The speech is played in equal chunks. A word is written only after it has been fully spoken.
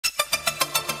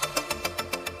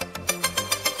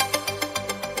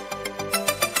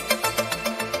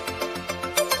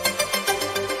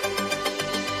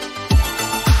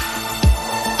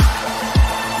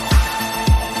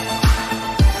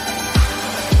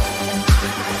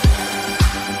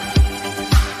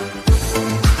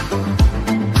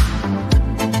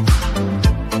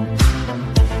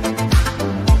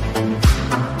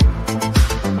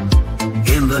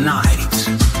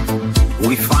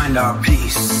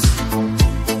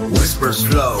Whispers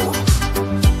flow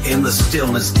in the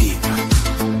stillness deep.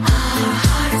 Our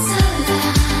hearts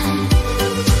align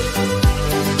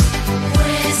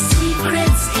where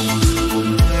secrets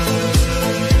keep.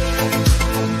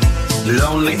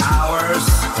 Lonely hours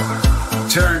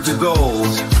turn to gold.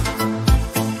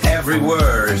 Every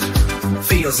word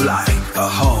feels like a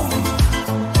home.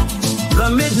 The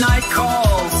midnight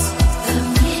calls, The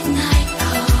midnight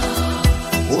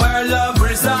call, where love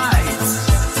resides.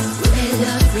 where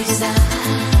love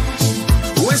resides.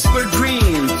 Whispered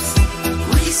dreams,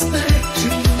 Whispered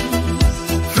dreams.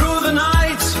 through the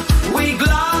night we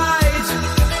glide.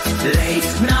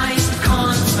 Late night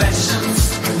confessions,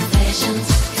 Confessions,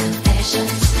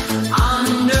 confessions.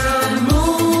 under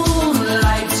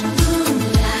moonlight,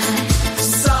 Moonlight,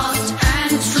 soft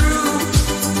and true.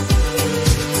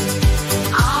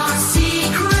 our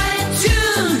secret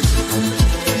tune.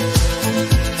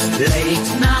 Late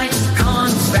night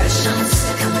confessions,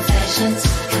 Confessions,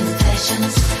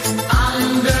 confessions.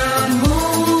 under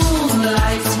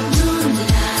moonlight,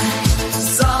 Moonlight,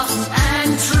 soft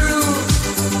and true.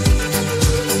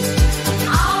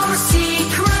 our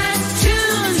secret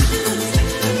tune.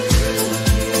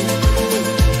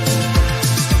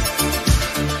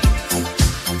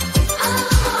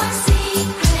 Our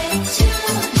secret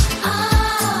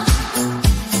tune.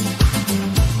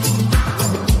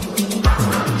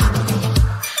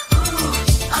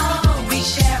 Oh, we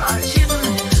share our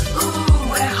tune. Ooh,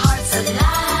 where hearts align.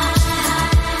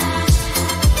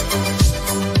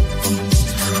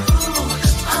 Ooh,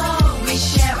 oh, we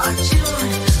share our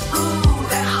tune. Ooh,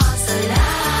 where hearts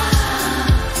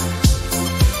align.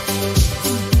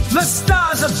 The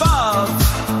stars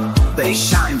above, they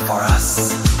shine for us.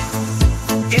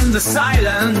 In the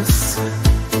silence,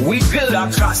 we build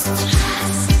our trust.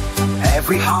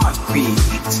 Every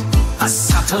heartbeat, a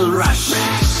subtle rush.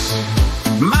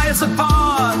 Miles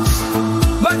apart,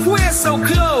 but we're so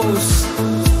close.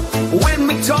 When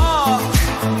we talk,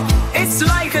 it's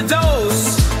like a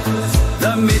dose.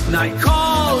 The midnight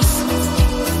calls,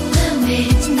 The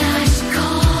midnight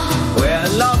call, where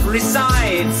love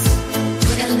resides.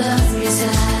 where love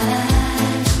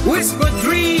resides. Whispered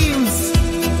dreams,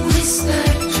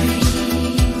 Whispered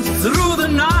dreams. through the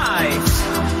night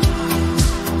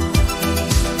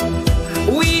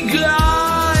we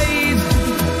glide.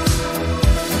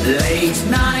 Late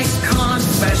night